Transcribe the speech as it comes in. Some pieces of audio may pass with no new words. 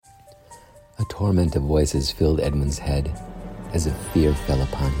A torment of voices filled Edwin's head as if fear fell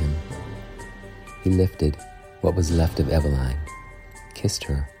upon him. He lifted what was left of Eveline, kissed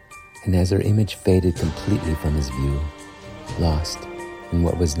her, and as her image faded completely from his view, lost in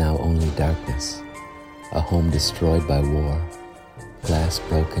what was now only darkness, a home destroyed by war, glass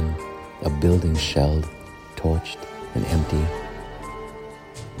broken, a building shelled, torched, and empty,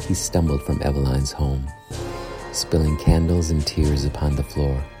 he stumbled from Eveline's home, spilling candles and tears upon the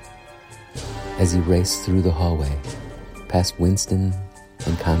floor. As he raced through the hallway, past Winston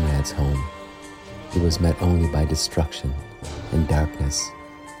and Conrad's home, he was met only by destruction and darkness,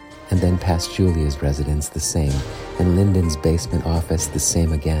 and then past Julia's residence the same, and Lyndon's basement office the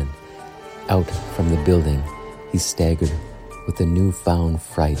same again. Out from the building, he staggered with a newfound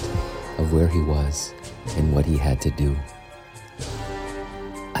fright of where he was and what he had to do.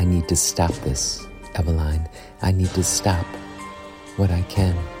 I need to stop this, Eveline. I need to stop what I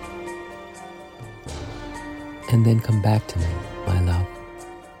can. And then come back to me, my love,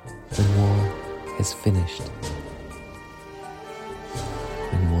 when war is finished.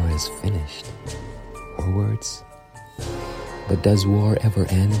 When war is finished. Her words. But does war ever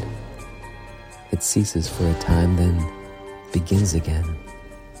end? It ceases for a time, then begins again.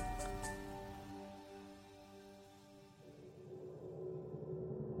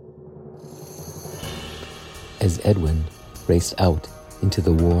 As Edwin raced out into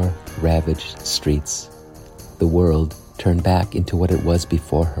the war-ravaged streets, the world turned back into what it was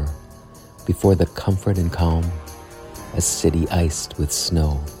before her, before the comfort and calm, a city iced with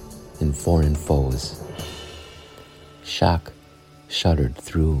snow and foreign foes. Shock shuddered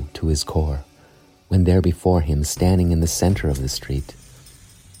through to his core when there before him, standing in the center of the street,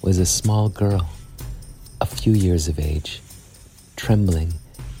 was a small girl, a few years of age, trembling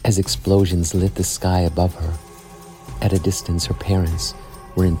as explosions lit the sky above her. At a distance, her parents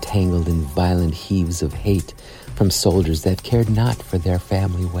were entangled in violent heaves of hate from soldiers that cared not for their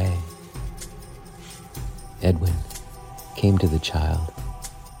family way. Edwin came to the child,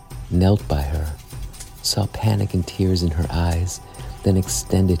 knelt by her, saw panic and tears in her eyes, then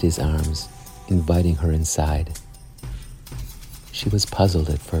extended his arms, inviting her inside. She was puzzled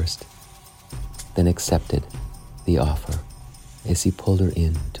at first, then accepted the offer as he pulled her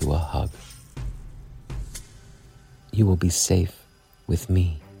into a hug. You will be safe with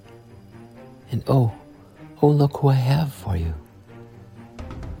me. And oh, look who I have for you.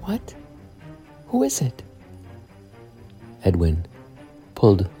 What? Who is it? Edwin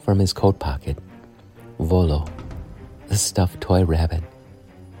pulled from his coat pocket Volo, the stuffed toy rabbit,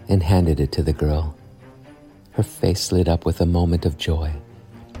 and handed it to the girl. Her face lit up with a moment of joy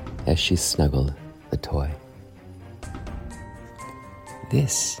as she snuggled the toy.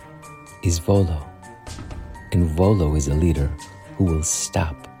 This is Volo, and Volo is a leader who will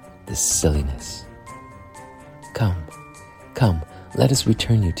stop this silliness. Come, let us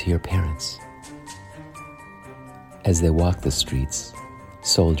return you to your parents. As they walked the streets,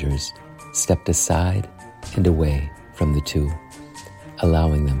 soldiers stepped aside and away from the two,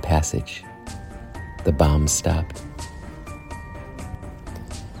 allowing them passage. The bombs stopped.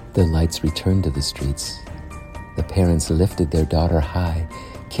 The lights returned to the streets. The parents lifted their daughter high,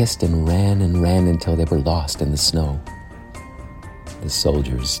 kissed and ran until they were lost in the snow. The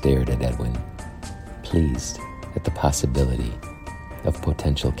soldiers stared at Edwin, pleased at the possibility of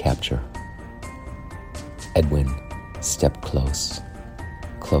potential capture. Edwin stepped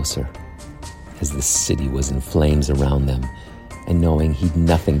closer, as the city was in flames around them, and knowing he'd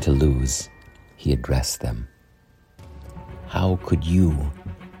nothing to lose, he addressed them. How could you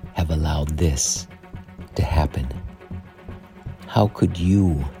have allowed this to happen? How could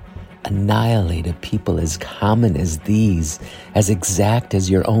you annihilate a people as common as these, as exact as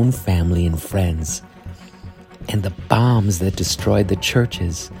your own family and friends? And the bombs that destroyed the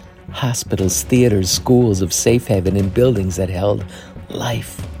churches, hospitals, theaters, schools of safe haven, and buildings that held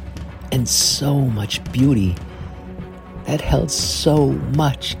life and so much beauty, that held so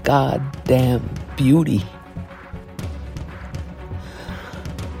much goddamn beauty.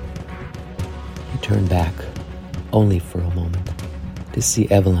 He turned back, only for a moment, to see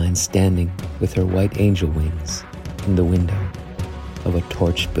Eveline standing with her white angel wings in the window of a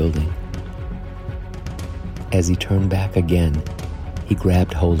torched building. As he turned back again, he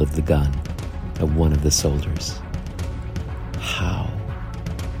grabbed hold of the gun of one of the soldiers. How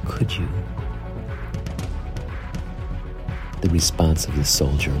could you? The response of the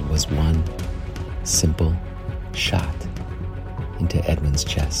soldier was one simple shot into Edwin's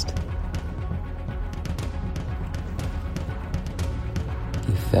chest.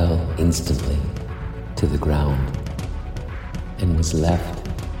 He fell instantly to the ground and was left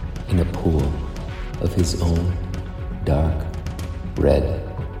in a pool of his own dark red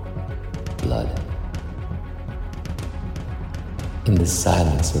blood. In the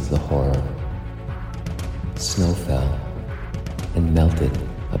silence of the horror, snow fell and melted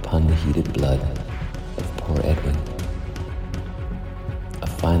upon the heated blood of poor Edwin. A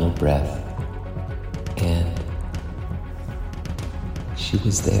final breath, and she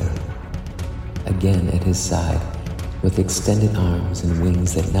was there, again at his side, with extended arms and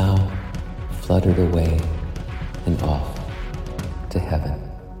wings that now fluttered away and off to heaven.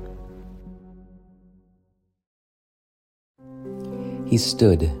 He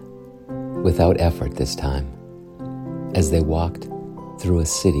stood, without effort this time, as they walked through a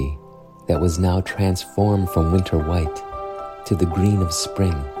city that was now transformed from winter white to the green of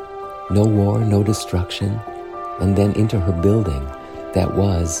spring. No war, no destruction, and then into her building that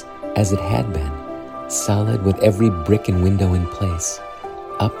was, as it had been, solid with every brick and window in place,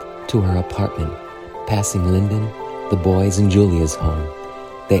 up to her apartment, passing Lyndon, the boys, and Julia's home.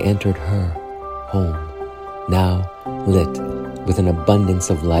 They entered her home, now lit with an abundance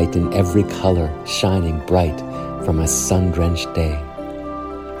of light in every color shining bright from a sun-drenched day.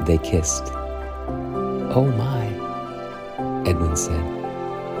 They kissed. "Oh my," Edwin said.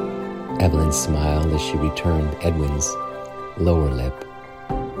 Evelyn smiled as she returned Edwin's lower lip.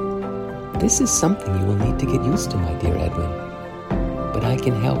 "This is something you will need to get used to, my dear Edwin, but I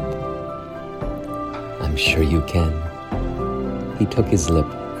can help." "I'm sure you can." He took his lip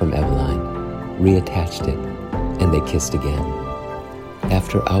from Eveline, reattached it, and they kissed again.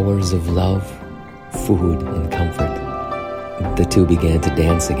 After hours of love, food, and comfort, the two began to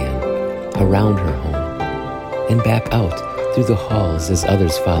dance again, around her home, and back out through the halls as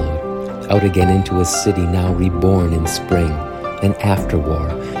others followed, out again into a city now reborn in spring and after war,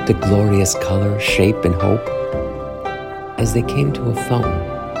 to glorious color, shape, and hope. As they came to a fountain,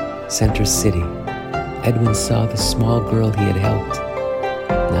 Center City, Edwin saw the small girl he had helped,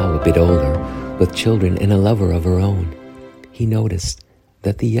 now a bit older, with children and a lover of her own. He noticed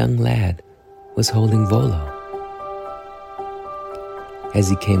that the young lad was holding Volo. As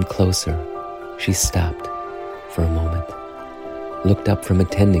he came closer, she stopped for a moment, looked up from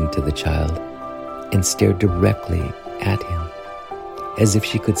attending to the child, and stared directly at him, as if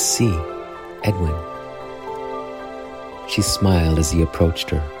she could see Edwin. She smiled as he approached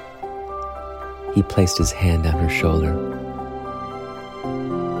her. He placed his hand on her shoulder.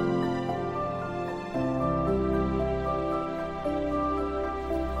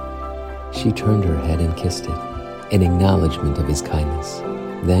 She turned her head and kissed it, in acknowledgement of his kindness,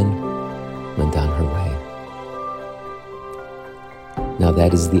 then went on her way. Now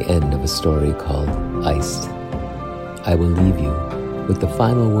that is the end of a story called Iced. I will leave you with the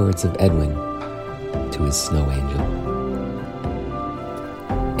final words of Edwin to his snow angel.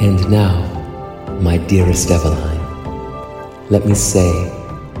 "And now, my dearest Eveline, let me say,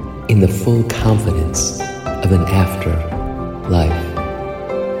 in the full confidence of an after life,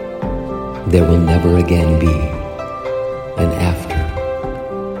 there will never again be